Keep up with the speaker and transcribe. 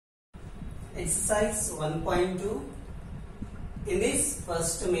Exercise 1.2. In this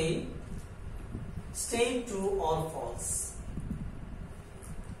first main, state true or false.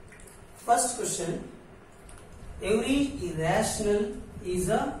 First question: every irrational is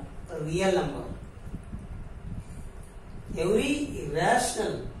a real number. Every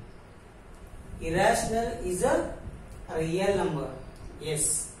irrational is a real number.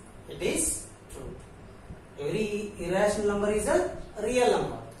 Yes, it is true. Every irrational number is a real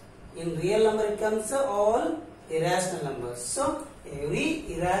number. In real number it comes all irrational numbers. So every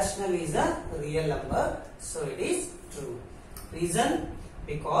irrational is a real number. So it is true. Reason: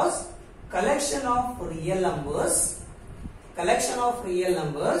 because collection of real numbers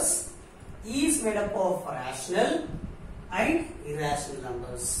is made up of rational and irrational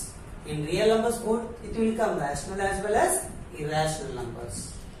numbers. In real numbers both it will come rational as well as irrational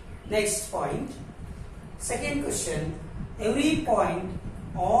numbers. Next point. Second question: every point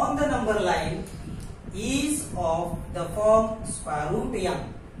on the number line is of the form square root m,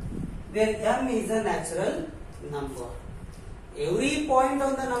 where m is a natural number. Every point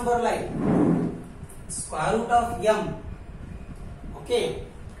on the number line, square root of m, okay,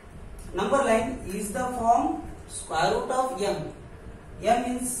 number line is the form square root of m. M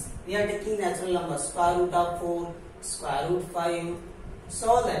means we are taking natural number, square root of 4, square root 5, so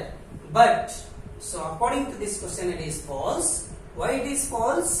all that. But so according to this question it is false. Why it is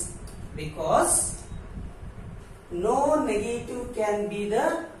false? Because no negative can be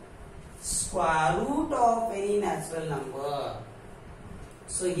the square root of any natural number.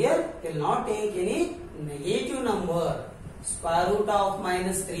 So here we will not take any negative number. Square root of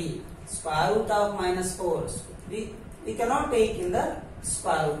 -3, square root of -4. We cannot take in the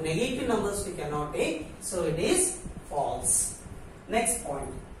square root. Negative numbers we cannot take. So it is false. Next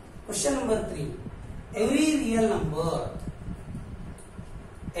point. Question number 3. Every real number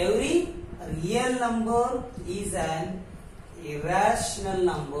is an irrational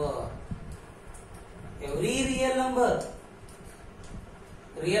number. Every real numbers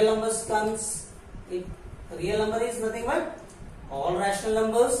comes. Real number is nothing but all rational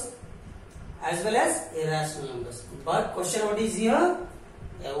numbers as well as irrational numbers. But question what is here?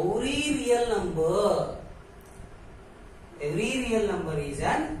 Every real number is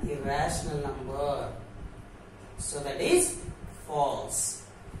an irrational number. So that is false.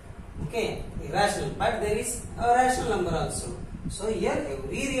 Okay, irrational, but there is a rational number also. So here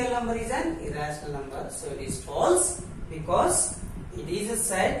every real number is an irrational number. So it is false because it is a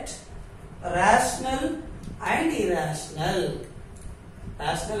set rational and irrational.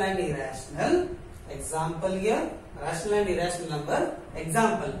 Rational and irrational. Example here, rational and irrational number.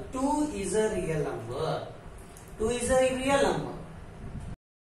 Example, 2 is a real number. 2 is a real number,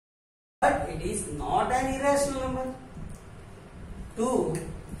 but it is not an irrational number. 2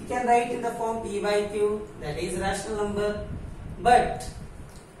 you can write in the form p by q, that is rational number, but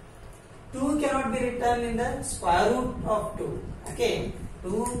 2 cannot be written in the square root of 2. Okay,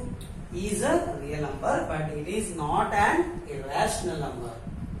 2 is a real number, but it is not an irrational number.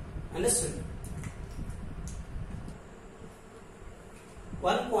 Understood?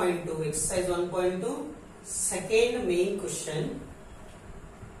 1.2, exercise 1.2, second main question.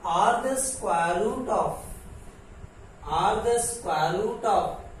 Are the square root of all this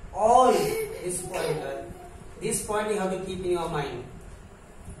pointer? This point you have to keep in your mind.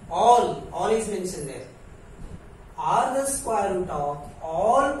 All is mentioned there. Are the square root of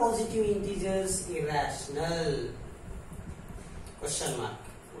all positive integers irrational? Question mark.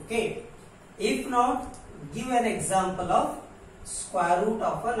 Okay. If not, give an example of square root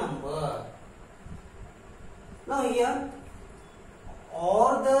of a number. Now here,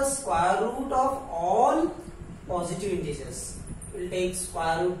 or the square root of all positive integers. We will take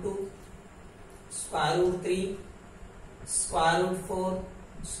square root 2, square root 3, square root 4,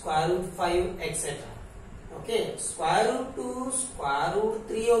 square root 5, etc. Okay, square root 2, square root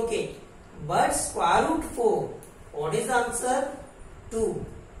 3, okay. But square root 4, what is the answer? 2.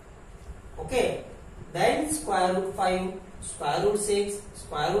 Okay. Then square root 5, square root 6,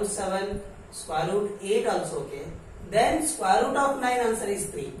 square root 7, square root 8 also okay. Then square root of 9, answer is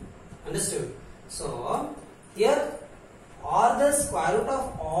 3. Understood? So here, are the square root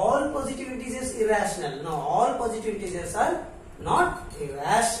of all positive integers irrational? No, all positive integers are not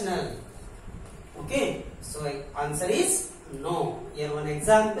irrational. Okay, so answer is no. Here one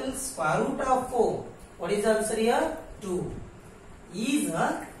example, square root of 4. What is the answer here? 2. Is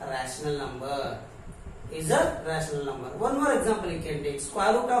a rational number. One more example you can take.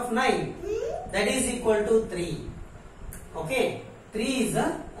 Square root of 9. That is equal to 3. Okay, 3 is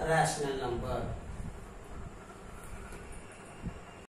a rational number.